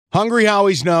Hungry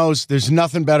Howie's knows there's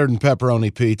nothing better than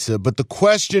pepperoni pizza, but the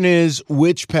question is,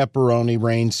 which pepperoni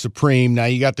reigns supreme? Now,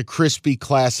 you got the crispy,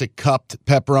 classic cupped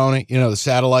pepperoni, the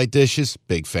satellite dishes,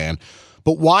 big fan.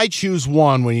 But why choose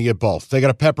one when you get both? They got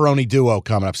a pepperoni duo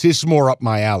coming up. See, this is more up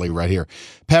my alley right here.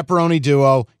 Pepperoni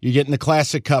duo, you're getting the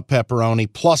classic cup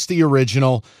pepperoni, plus the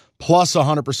original, plus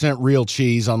 100% real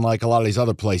cheese, unlike a lot of these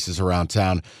other places around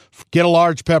town. Get a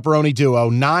large pepperoni duo,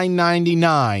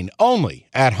 $9.99, only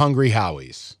at Hungry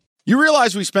Howie's. You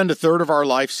realize we spend a third of our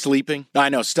life sleeping? I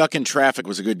know, stuck in traffic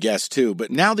was a good guess too, but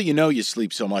now that you know you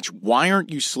sleep so much, why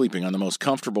aren't you sleeping on the most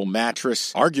comfortable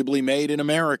mattress arguably made in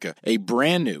America? A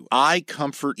brand new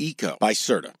iComfort Eco by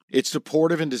Serta. It's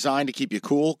supportive and designed to keep you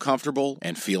cool, comfortable,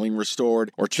 and feeling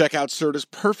restored. Or check out Serta's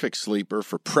Perfect Sleeper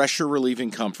for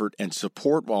pressure-relieving comfort and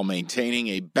support while maintaining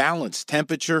a balanced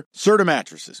temperature. Serta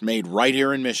mattresses made right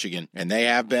here in Michigan, and they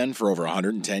have been for over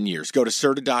 110 years. Go to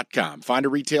Serta.com. Find a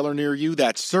retailer near you.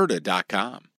 That's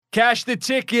Serta.com. Cash the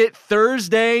ticket,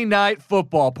 Thursday Night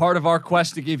Football, part of our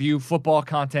quest to give you football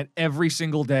content every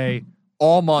single day,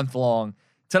 all month long.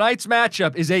 Tonight's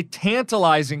matchup is a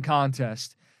tantalizing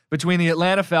contest between the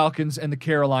Atlanta Falcons and the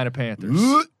Carolina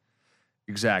Panthers.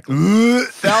 Exactly.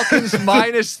 Falcons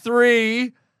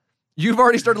 -3. You've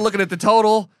already started looking at the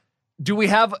total. Do we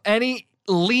have any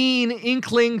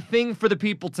inkling thing for the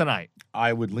people tonight?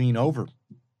 I would lean over.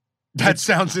 That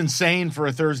sounds insane for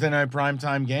a Thursday night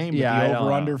primetime game. Yeah, the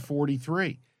over-under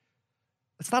 43.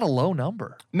 It's not a low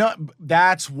number. No,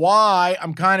 that's why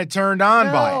I'm kind of turned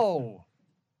on by it.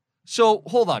 So,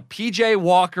 hold on. P.J.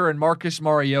 Walker and Marcus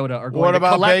Mariota are going to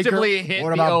collectively hit the over.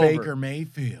 What about Baker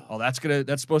Mayfield? Oh, that's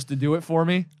supposed to do it for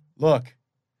me? Look,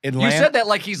 Atlanta. You said that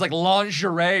like he's like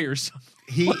lingerie or something.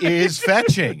 He is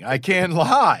fetching. I can't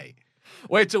lie.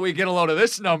 Wait till we get a load of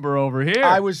this number over here.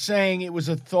 I was saying it was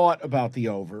a thought about the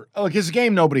over. Look, it's a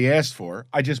game nobody asked for.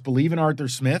 I just believe in Arthur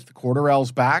Smith.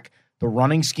 Cordarrelle's back. The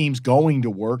running scheme's going to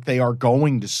work. They are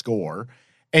going to score.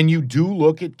 And you do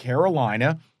look at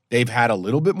Carolina. They've had a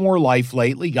little bit more life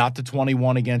lately, got to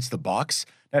 21 against the Bucs.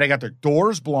 Now they got their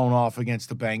doors blown off against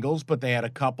the Bengals, but they had a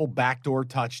couple backdoor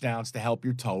touchdowns to help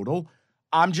your total.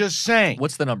 I'm just saying.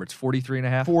 What's the number? It's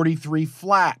 43.5? 43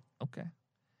 flat. Okay.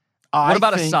 What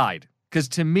about a side? Because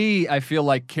to me, I feel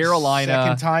like Carolina.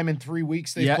 Second time in 3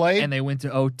 weeks they played. And they went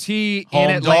to OT Home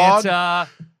in Atlanta. Dog,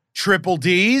 triple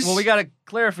Ds. Well, we got a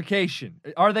clarification.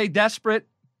 Are they desperate?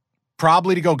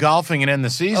 Probably to go golfing and end the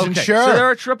season, okay, sure. So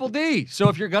they're a triple D. So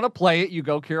if you're going to play it, you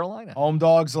go Carolina. Home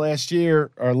dogs last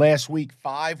week,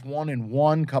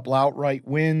 5-1-1, couple outright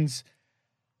wins.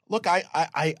 Look,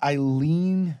 I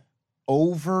lean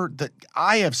over.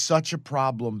 I have such a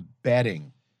problem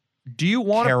betting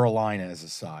Carolina as a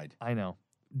side. I know.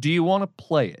 Do you want to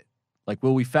play it? Like,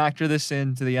 will we factor this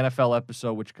into the NFL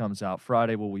episode, which comes out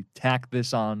Friday? Will we tack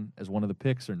this on as one of the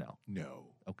picks or no? No.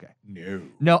 Okay.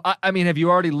 No. I mean, have you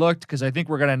already looked? Because I think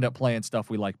we're going to end up playing stuff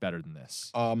we like better than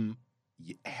this.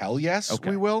 Hell yes,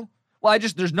 we will. Well,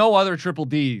 there's no other triple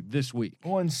D this week.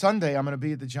 Well, and Sunday I'm going to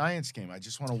be at the Giants game. I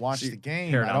just want to watch the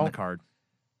game. Tear down the card.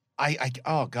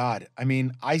 Oh God. I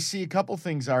mean, I see a couple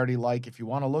things I already like. If you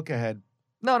want to look ahead.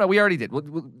 No, we already did.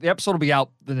 The episode will be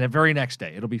out the very next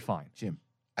day. It'll be fine. Jim,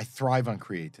 I thrive on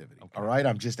creativity. Okay. All right,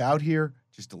 I'm just out here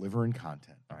just delivering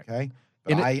content. Okay.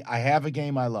 But I have a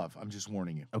game I love. I'm just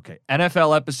warning you. Okay.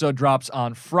 NFL episode drops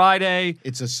on Friday.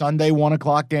 It's a Sunday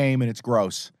 1:00 game, and it's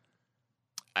gross.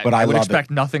 But I would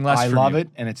expect nothing less from you. I love it,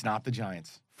 and it's not the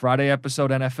Giants. Friday episode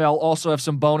NFL. Also have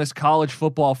some bonus college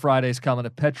football Fridays coming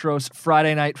to Petros.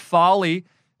 Friday Night Folly.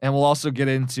 And we'll also get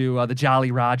into the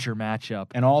Jolly Roger matchup.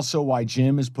 And also why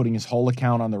Jim is putting his whole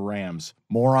account on the Rams.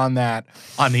 More on that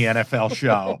on the NFL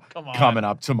show coming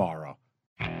up tomorrow.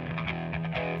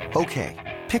 Okay.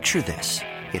 Picture this.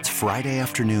 It's Friday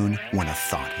afternoon when a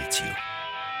thought hits you.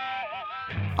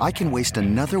 I can waste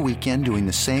another weekend doing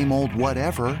the same old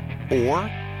whatever, or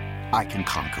I can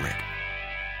conquer it.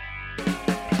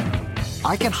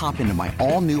 I can hop into my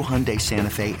all-new Hyundai Santa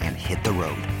Fe and hit the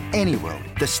road. Any road.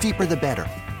 The steeper, the better.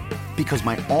 Because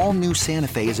my all-new Santa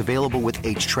Fe is available with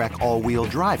H-Track all-wheel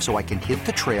drive, so I can hit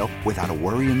the trail without a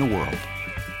worry in the world.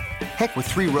 Heck, with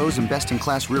 3 rows and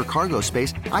best-in-class rear cargo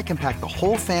space, I can pack the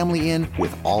whole family in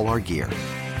with all our gear.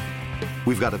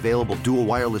 We've got available dual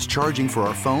wireless charging for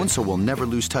our phones, so we'll never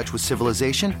lose touch with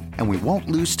civilization, and we won't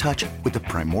lose touch with the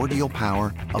primordial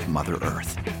power of Mother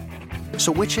Earth.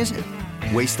 So which is it?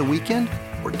 Waste the weekend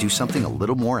or do something a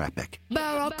little more epic?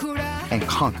 And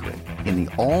conquer it in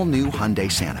the all-new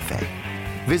Hyundai Santa Fe.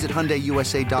 Visit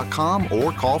HyundaiUSA.com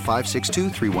or call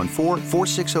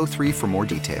 562-314-4603 for more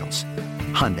details.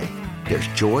 Hyundai, there's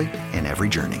joy in every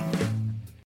journey.